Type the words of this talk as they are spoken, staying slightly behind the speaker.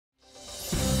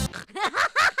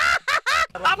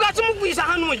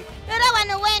hanuyo. Era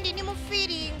wano wendi ni mu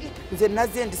feeling. Nze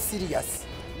naze ndi serious.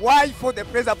 Why for the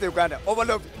president of Uganda?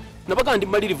 Overload. Nabaga ndi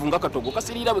malirivu nga katogo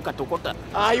kasirira we katokota.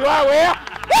 Aywawe.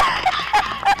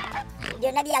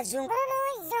 Byonna bya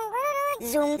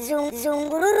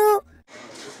zungululu.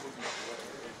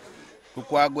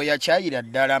 Lukwago yakyayira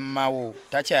ddala mmawo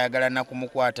takyayagala na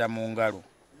kumukwata mu ngalo.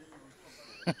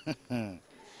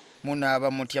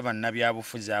 Munaaba mutya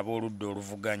bannabyabufuzi ab'oludda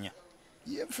oluvuganya.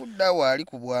 Yefudda waali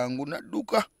ku bwangu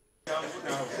nadduka.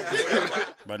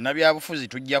 Bannabyabufuzi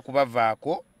tujja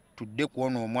kubavaako tudde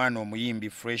kuona omwana omuyimbi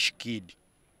Fresh Kid.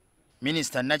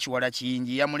 Minisita Nakiwala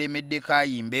Kiyingi yamulemeddeko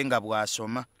ayimbe nga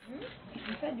bw'asoma.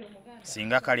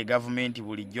 Singa kale gavumenti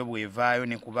bulijjo bwevaayo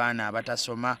ne ku baana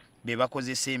abatasoma be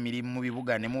bakozesa emirimu mu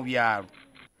bibuga ne mu byalo.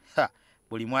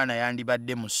 Buli mwana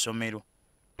yandibadde mu ssomero.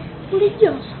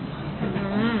 Bulijjo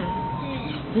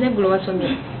Negulo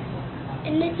wasomye.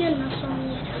 Enejjo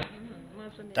nasomye.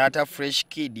 Taata Fresh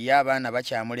Kid y'abaana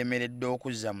bakyamulemeredde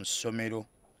okuzza mu ssomero.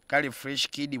 Kale Fresh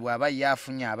Kid bw'aba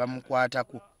yafunye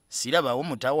abamukwatako sirabawo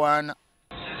mutawaana.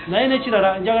 Naye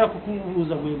nekirala njagala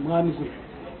kukubuuza gwe mwami gwe.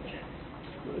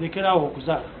 Lekerawo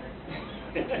okuzaala.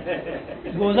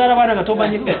 Gwozaala baana nga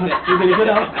tomanyi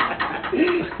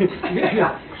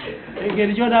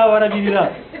engeri gyona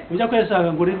abalabirira ojja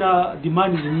kwesanga ng'olina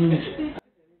demands nnyingi.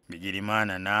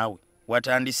 Bigirimana naawe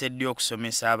watandise ddi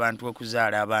okusomesa abantu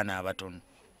okuzaala abaana abatono.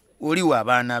 Oliwo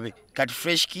abaana be kati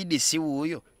Fresh Kid si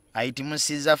wuuyo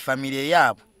ayitimusizza famire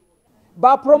yaabwe.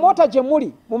 Ba promoter gye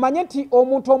muli mumanye nti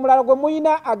omuntu omulala gwe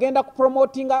muyina agenda ku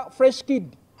promotinga Fresh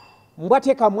Kid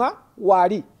mbwatekamwa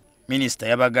waali. Minisita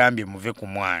yabagambye muve ku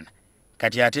mwana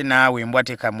kati ate naawe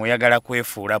mbwatekamwa oyagala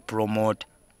kwefuula promoter.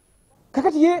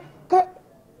 Kakati ye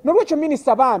nolwekyo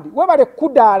minisita bambi webale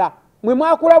kudaala mwe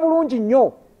mwakula bulungi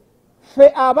nnyo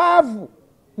ffe abaavu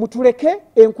mutuleke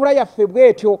enkula yaffe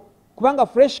bwetyo kubanga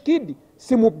Fresh Kid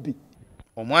si mubbi.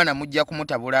 Omwana mujja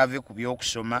kumutabula ave ku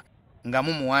by'okusoma nga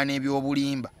mumuwaana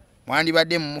eby'obulimba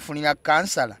mwandibadde mumufunira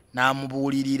kansala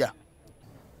n'amubuulirira.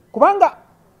 Kubanga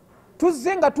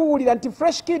tuzze nga tuwulira nti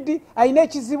Fresh Kid ayina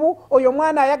ekizibu oyo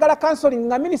mwana ayagala counseling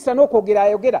nga minisita n'okwogera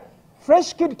ayogera.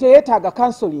 Fresh Kid teyeetaaga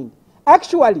counseling.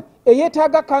 Actually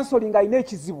eyeetaaga counseling ayina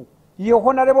ekizibu ye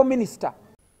honorable minister.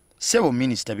 Sebo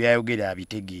minisita byayogera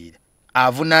abitegeera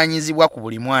avunaanyizibwa ku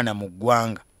buli mwana mu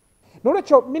ggwanga.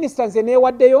 Nolwekyo minisita nze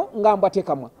neewaddeyo nga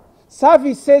mbwatekamwa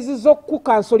services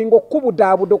z'okukansolinga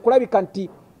okukubudaabuda okulabika nti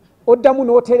oddamu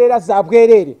n'otereera za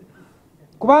bwereere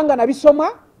kubanga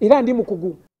nabisoma era ndi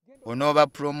mukugu. Onooba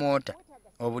promoter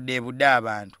obudeebudde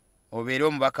abantu obeere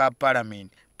omubaka wa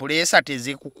palamenti puleesa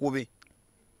tezikukube.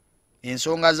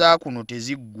 Ensonga za kuno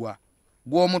teziggwa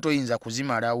gw'omu toyinza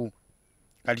kuzimalawo.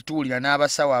 Kati tuwulira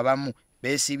n'abasawo abamu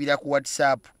beesiibira ku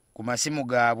WhatsApp ku masimu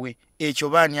gaabwe. Ekyo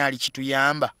baani ali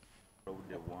kituyamba?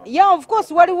 Yeah, of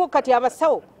course waliwo kati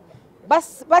abasawo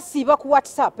basiiba ku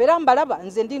WhatsApp era mbalaba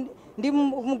nze ndi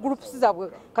mu groups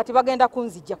zaabwe kati bagenda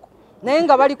kunzijjako naye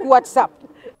nga bali ku WhatsApp.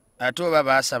 Ate oba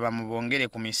baasaba mubongere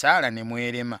ku misaala ne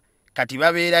mwerema kati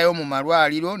babeerayo mu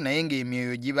malwaliro naye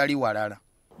ng'emyoyo gibali walala.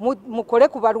 Mukole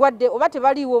ku balwadde oba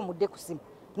tebaliiwo mudde ku simu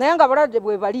naye nga balwadde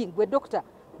bwe bali gwe dokita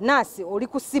nasi oli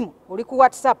ku simu oli ku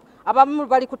WhatsApp abamu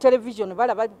bali ku television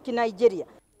balaba Nigeria.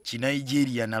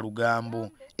 Nigeria na lugambo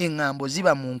engambo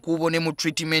ziba mu nkubo ne mu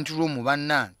treatment room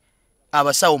bannange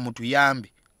abasawo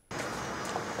mutuyambe.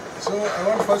 So I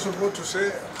want first of all to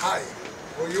say hi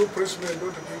for you President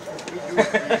not to be.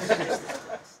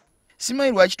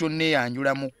 Simanyi lwaki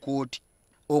tonneeyanjula mu kkooti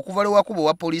okuva lwe wakuba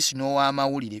wa poliisi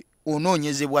n'ow'amawulire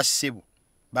onoonyezebwa ssebo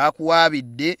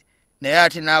baakuwaabidde naye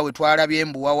ate naawe twalabye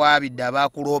mbu wawaabidde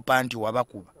abaakuloopa nti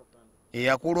wabakuba.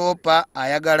 Eyakuloopa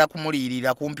ayagala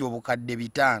kumuliirira kumpi obukadde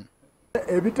 5.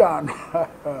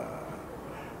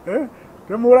 5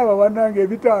 temulaba bannange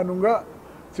 5 nga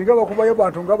singa bakubayo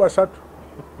bantu nga 3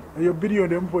 eyo billion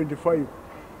 1.5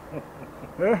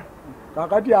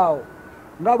 kakati awo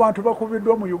ng'abantu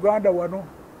bakubiddwa mu Uganda wano.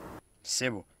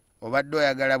 Sebo obadde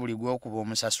oyagala buli gw'okuba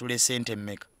omusasule sente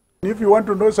mmeka? If you want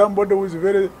to know somebody who is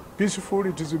very peaceful,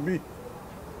 it is me.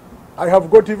 I have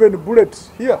got even bullets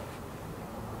here.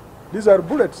 These are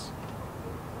bullets.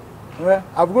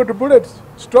 I've got bullets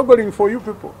struggling for you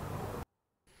people.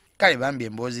 Kale bambi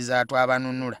emboozi zaatw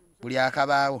abanunula buli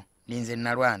akabaawo ninze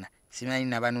nalwana simanyi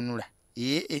nabanunula.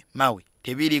 Mawe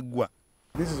tebiriggwa.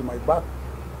 This is my back.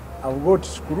 I've got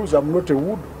screws. I'm not a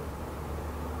wood.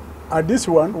 And this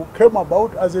one came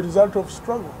about as a result of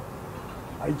struggle.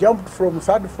 I jumped from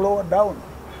 3rd floor down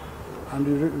and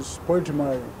it spoiled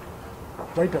my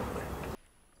vertebrae.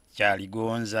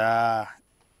 Kyaligonza.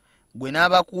 Gwe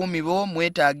n'abakuumi bo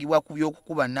mwetaagibwa ku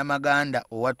by'okukuba Namaganda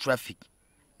owa traffic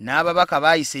n'ababaka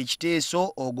baayisa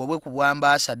ekiteeso ogobwe ku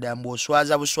bwambasada mbu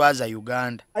oswaza buswaza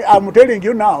Uganda. I'm telling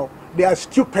you now, they are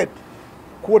stupid.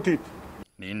 Quote it.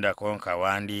 Lindako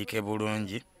nkawandiike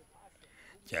bulungi.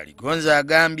 Kyaligonza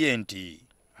agambye nti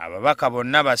ababaka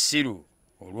bonna basiru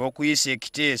olw'okuyisa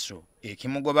ekiteeso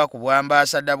ekimugoba ku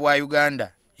bwambasada bwa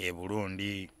Uganda e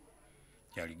Burundi.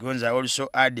 Kyaligonza also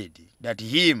added that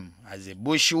him as a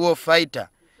bush war fighter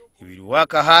he will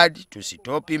work hard to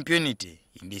stop impunity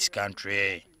in this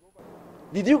country.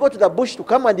 Did you go to the bush to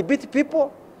come and beat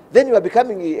people? Then you are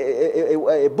becoming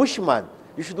a bushman.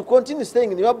 You should continue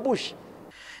staying in your bush.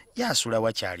 Yasula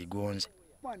wa Kyaligonza.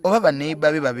 Oba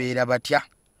baneiba be babeera batya?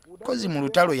 Kozi mu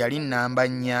lutalo yali namba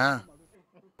 4.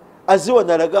 Aziwa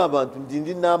nalaga abantu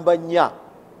ndi namba 4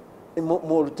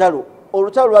 mu lutalo.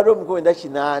 Olutalo lwali omukwenda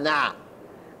 8.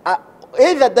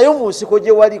 Either dayo mu nsiko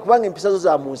gye wali kubanga empisa zo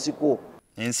za mu nsiko.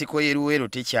 Ensiko yeruwero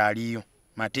tekyaliyo.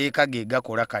 Mateeka ge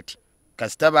gakola kati.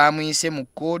 Kasita baamuyise mu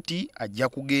kkooti ajja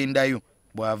kugendayo.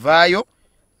 Bw'avaayo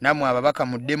namwe ababaka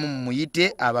muddemu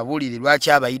muyite ababulire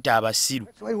lwaki abayita abasiru.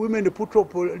 That's why women put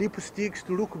up lipsticks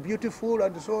to look beautiful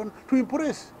and so on to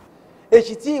impress.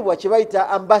 Ekitiibwa kye bayita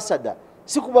ambassador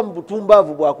si kuba mu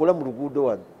butumbaavu bwakola mu luguudo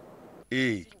wano.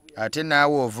 Ate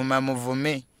naawe ovuma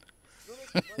muvume.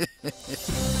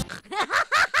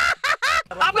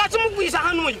 abwakimugwisa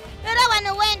hano oyo era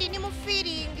wano wendi ni mu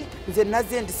feeling. Nze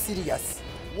naze ndi serious.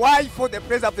 Why for the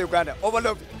president of Uganda?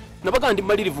 Overlooked. nabaga ndi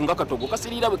malirivu nga katogo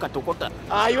kasirira bwe katokota.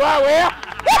 Ayiwawe.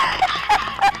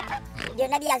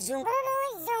 Byonna bya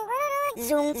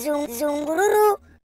zungululu.